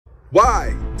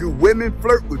Why do women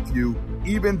flirt with you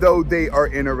even though they are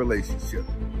in a relationship?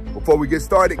 Before we get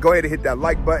started, go ahead and hit that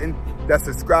like button, that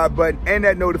subscribe button, and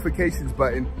that notifications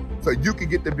button so you can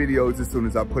get the videos as soon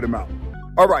as I put them out.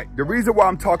 All right, the reason why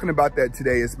I'm talking about that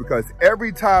today is because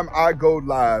every time I go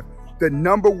live, the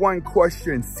 #1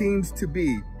 question seems to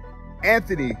be,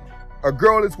 Anthony, a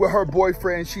girl is with her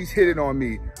boyfriend, she's hitting on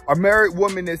me. A married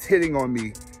woman is hitting on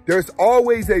me. There's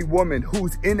always a woman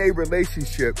who's in a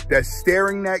relationship that's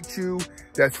staring at you,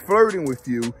 that's flirting with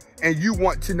you, and you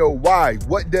want to know why.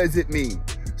 What does it mean?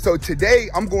 So today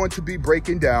I'm going to be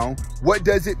breaking down what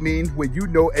does it mean when you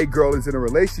know a girl is in a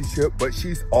relationship, but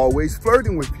she's always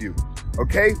flirting with you,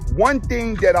 okay? One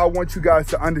thing that I want you guys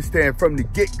to understand from the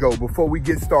get-go before we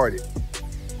get started,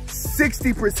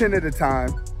 60% of the time,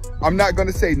 I'm not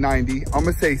gonna say 90, I'm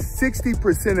gonna say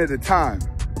 60% of the time,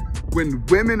 when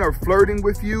women are flirting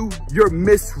with you, you're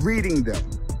misreading them,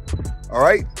 all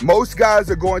right? Most guys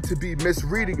are going to be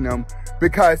misreading them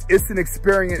because it's an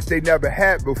experience they never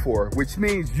had before, which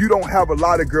means you don't have a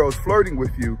lot of girls flirting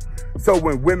with you. So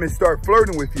when women start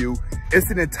flirting with you, it's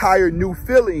an entire new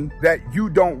feeling that you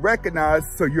don't recognize,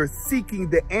 so you're seeking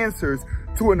the answers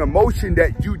to an emotion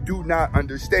that you do not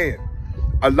understand.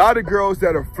 A lot of girls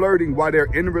that are flirting while they're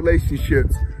in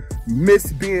relationships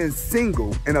miss being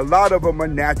single, and a lot of them are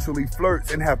naturally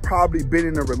flirts and have probably been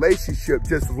in a relationship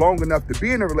just long enough to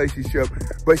be in a relationship,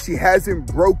 but she hasn't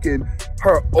broken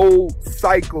her old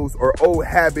cycles or old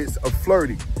habits of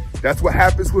flirting. That's what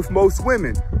happens with most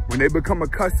women. When they become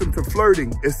accustomed to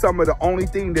flirting, it's some of the only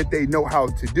thing that they know how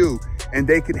to do, and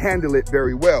they can handle it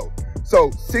very well.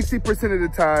 So 60% of the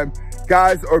time,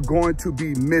 guys are going to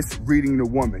be misreading the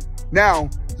woman. Now,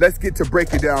 let's get to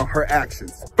breaking down her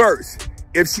actions. First,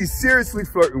 if she's seriously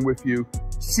flirting with you,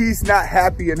 she's not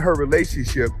happy in her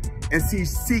relationship and she's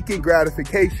seeking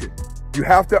gratification. You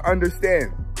have to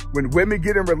understand, when women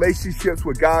get in relationships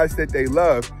with guys that they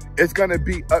love, it's gonna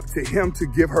be up to him to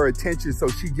give her attention so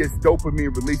she gets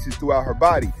dopamine releases throughout her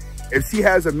body. If she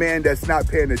has a man that's not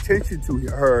paying attention to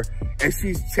her and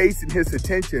she's chasing his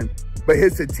attention, but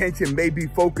his attention may be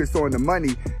focused on the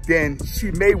money, then she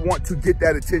may want to get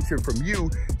that attention from you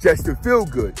just to feel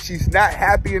good. She's not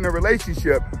happy in a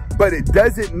relationship, but it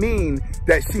doesn't mean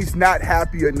that she's not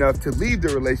happy enough to leave the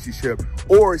relationship,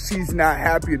 or she's not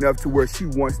happy enough to where she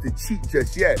wants to cheat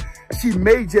just yet. She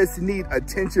may just need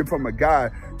attention from a guy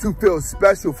to feel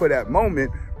special for that moment,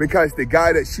 because the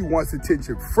guy that she wants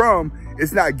attention from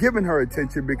is not giving her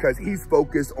attention because he's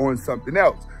focused on something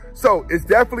else. So it's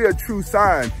definitely a true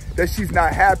sign that she's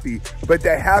not happy, but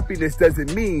that happiness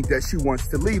doesn't mean that she wants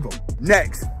to leave him.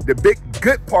 Next, the big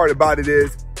good part about it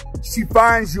is she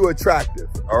finds you attractive,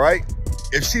 all right?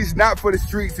 If she's not for the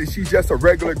streets and she's just a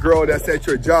regular girl that's at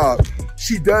your job,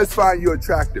 she does find you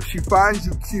attractive. She finds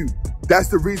you cute. That's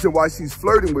the reason why she's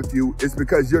flirting with you, is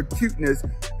because your cuteness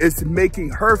is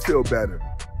making her feel better.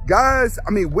 Guys,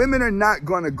 I mean, women are not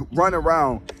gonna run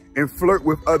around and flirt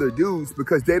with other dudes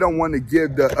because they don't want to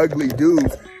give the ugly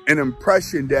dudes an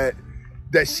impression that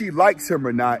she likes him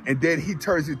or not, and then he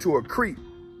turns into a creep.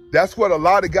 That's what a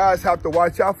lot of guys have to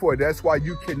watch out for. That's why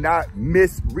you cannot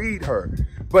misread her.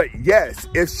 But yes,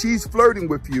 if she's flirting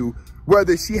with you,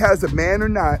 whether she has a man or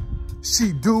not,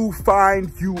 she do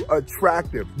find you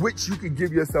attractive, which you can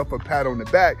give yourself a pat on the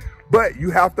back, but you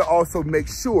have to also make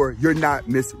sure you're not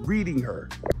misreading her.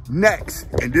 Next,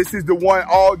 and this is the one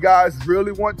all guys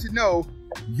really want to know,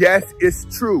 yes, it's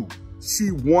true.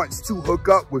 She wants to hook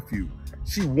up with you.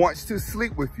 She wants to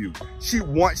sleep with you. She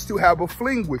wants to have a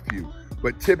fling with you.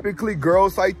 But typically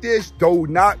girls like this do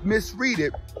not misread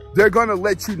it. They're gonna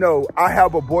let you know, I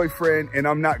have a boyfriend and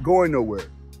I'm not going nowhere.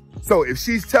 So if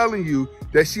she's telling you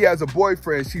that she has a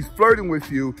boyfriend, she's flirting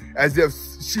with you as if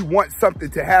she wants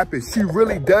something to happen. She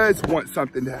really does want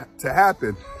something to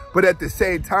happen. But at the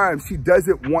same time, she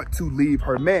doesn't want to leave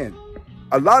her man.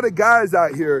 A lot of guys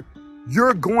out here,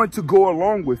 you're going to go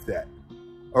along with that,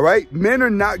 all right? Men are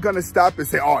not gonna stop and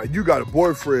say, oh, you got a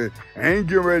boyfriend, I ain't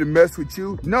getting ready to mess with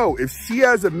you. No, if she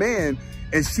has a man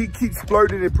and she keeps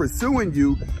flirting and pursuing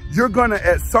you, you're gonna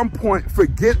at some point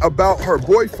forget about her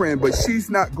boyfriend, but she's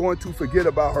not going to forget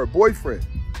about her boyfriend.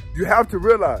 You have to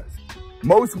realize,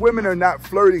 most women are not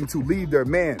flirting to leave their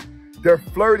man. They're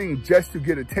flirting just to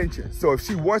get attention. So if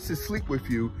she wants to sleep with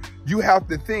you, you have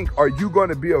to think, are you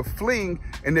gonna be a fling?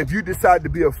 And if you decide to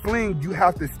be a fling, you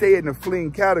have to stay in the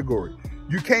fling category.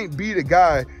 You can't be the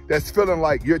guy that's feeling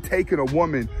like you're taking a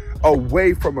woman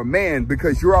away from a man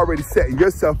because you're already setting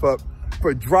yourself up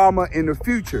for drama in the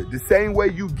future. The same way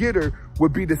you get her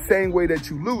would be the same way that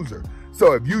you lose her.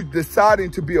 So if you deciding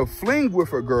to be a fling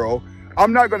with a girl,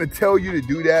 I'm not gonna tell you to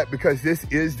do that because this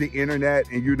is the internet,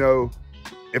 and you know,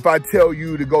 If I tell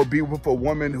you to go be with a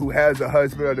woman who has a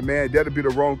husband or a man, that'll be the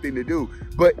wrong thing to do.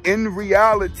 But in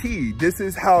reality, this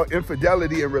is how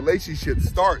infidelity in relationships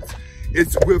starts.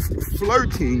 It's with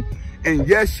flirting. And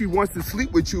yes, she wants to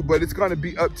sleep with you, but it's going to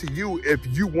be up to you if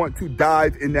you want to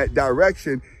dive in that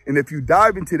direction. And if you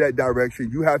dive into that direction,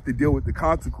 you have to deal with the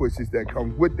consequences that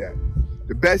come with that.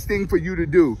 The best thing for you to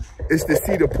do is to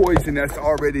see the poison that's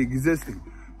already existing.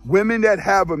 Women that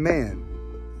have a man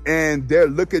and they're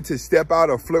looking to step out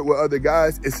or flirt with other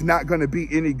guys, it's not going to be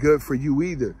any good for you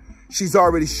either. She's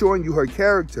already showing you her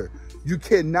character. You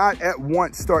cannot at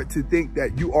once start to think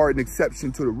that you are an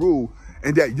exception to the rule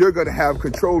and that you're going to have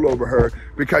control over her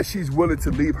because she's willing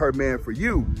to leave her man for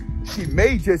you. She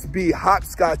may just be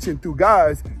hopscotching through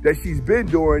guys that she's been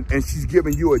doing, and she's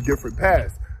giving you a different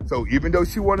pass. So even though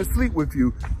she want to sleep with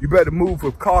you, you better move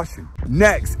with caution.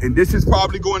 Next, and this is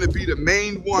probably going to be the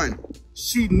main one,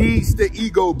 she needs the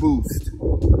ego boost.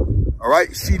 All right,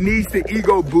 she needs the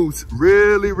ego boost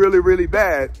really, really, really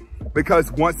bad,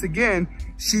 because once again,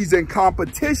 she's in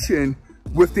competition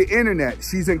with the internet.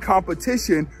 She's in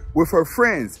competition with her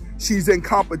friends. She's in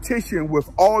competition with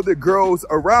all the girls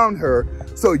around her.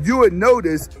 So you would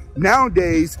notice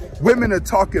nowadays, women are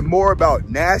talking more about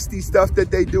nasty stuff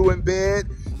that they do in bed.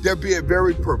 They're being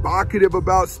very provocative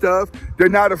about stuff. They're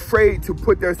not afraid to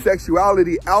put their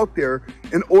sexuality out there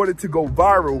in order to go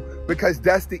viral, because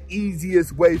that's the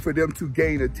easiest way for them to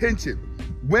gain attention.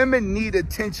 Women need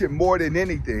attention more than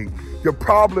anything. The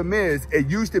problem is, it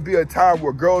used to be a time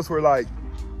where girls were like,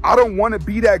 I don't want to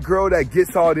be that girl that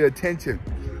gets all the attention.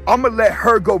 I'm going to let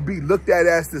her go be looked at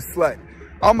as the slut.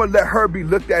 I'm going to let her be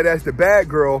looked at as the bad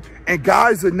girl, and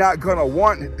guys are not going to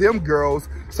want them girls.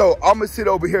 So I'm going to sit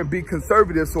over here and be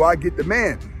conservative so I get the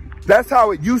man. That's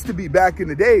how it used to be back in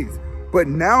the days. But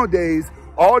nowadays,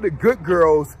 all the good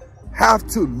girls have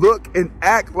to look and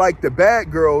act like the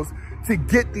bad girls to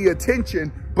get the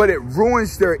attention, but it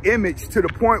ruins their image to the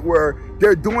point where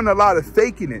they're doing a lot of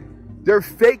faking it. They're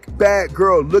fake bad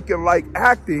girl looking like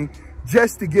acting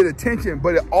just to get attention,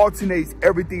 but it alternates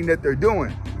everything that they're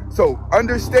doing. So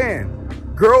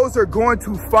understand, girls are going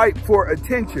to fight for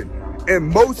attention. In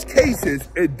most cases,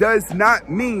 it does not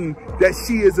mean that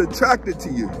she is attracted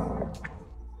to you.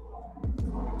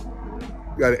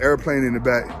 Got an airplane in the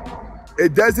back.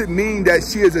 It doesn't mean that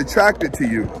she is attracted to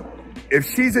you. If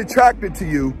she's attracted to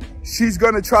you, she's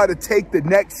going to try to take the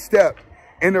next step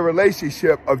in a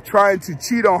relationship of trying to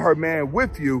cheat on her man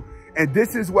with you. And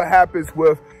this is what happens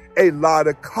with a lot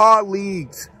of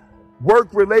colleagues, work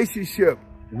relationship,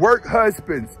 work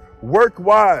husbands, work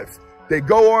wives. They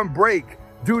go on break,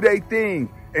 do their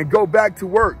thing, and go back to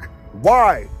work.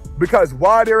 Why? Because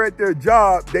while they're at their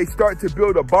job, they start to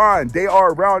build a bond. They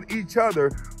are around each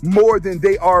other more than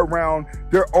they are around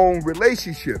their own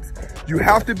relationships. You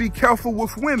have to be careful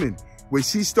with women. When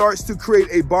she starts to create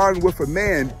a bond with a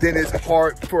man, then it's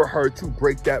hard for her to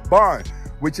break that bond.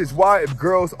 Which is why if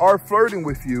girls are flirting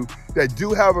with you that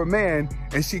do have a man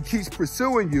and she keeps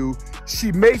pursuing you,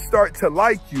 she may start to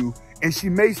like you, and she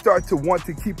may start to want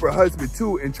to keep her husband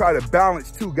too and try to balance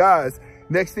two guys.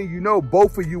 Next thing you know,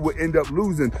 both of you will end up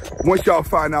losing once y'all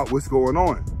find out what's going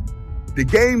on. The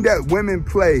game that women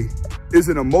play is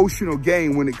an emotional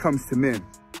game when it comes to men.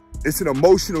 It's an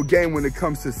emotional game when it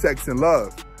comes to sex and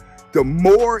love. The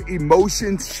more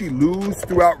emotions she loses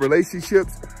throughout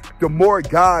relationships, the more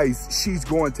guys she's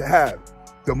going to have.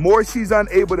 The more she's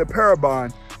unable to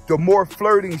parabond, the more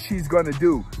flirting she's going to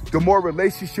do. The more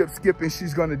relationship skipping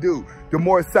she's going to do. The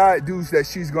more side dudes that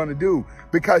she's going to do.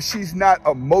 Because she's not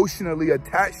emotionally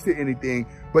attached to anything,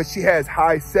 but she has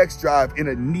high sex drive and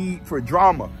a need for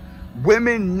drama.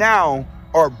 Women now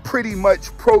are pretty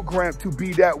much programmed to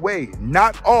be that way.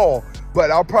 Not all,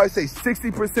 but I'll probably say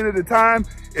 60% of the time,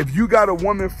 if you got a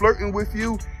woman flirting with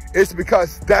you, it's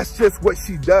because that's just what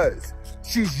she does.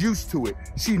 She's used to it.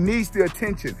 She needs the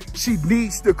attention. She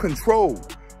needs the control.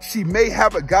 She may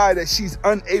have a guy that she's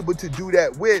unable to do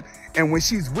that with. And when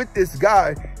she's with this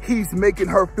guy, he's making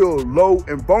her feel low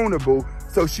and vulnerable.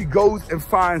 So she goes and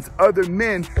finds other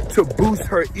men to boost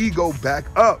her ego back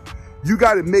up. You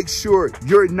got to make sure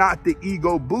you're not the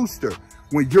ego booster.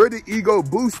 When you're the ego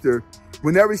booster,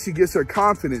 whenever she gets her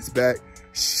confidence back,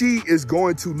 she is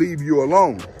going to leave you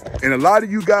alone. And a lot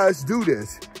of you guys do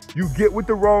this. You get with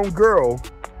the wrong girl,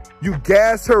 you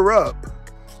gas her up.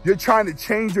 You're trying to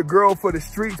change a girl for the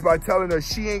streets by telling her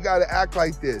she ain't got to act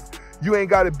like this. You ain't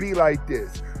got to be like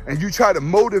this. And you try to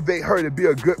motivate her to be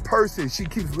a good person. She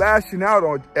keeps lashing out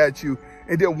at you.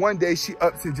 And then one day she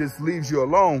ups and just leaves you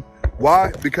alone.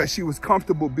 Why? Because she was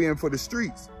comfortable being for the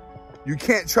streets. You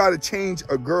can't try to change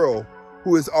a girl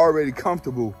who is already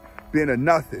comfortable being a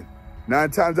nothing. 9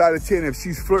 times out of 10, if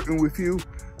she's flirting with you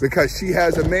because she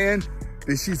has a man,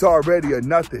 then she's already a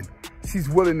nothing. She's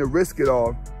willing to risk it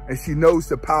all, and she knows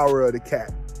the power of the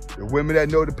cat. The women that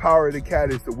know the power of the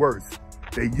cat is the worst.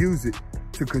 They use it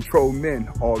to control men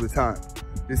all the time.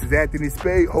 This is Anthony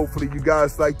Spade. Hopefully you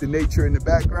guys like the nature in the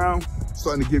background.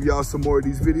 Starting to give y'all some more of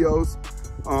these videos.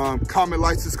 Comment,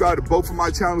 like, subscribe to both of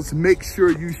my channels. Make sure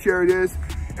you share this.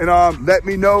 And let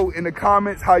me know in the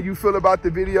comments how you feel about the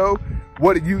video.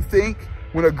 What do you think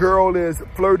when a girl is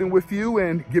flirting with you?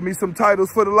 And give me some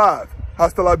titles for the live.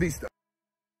 Hasta la vista.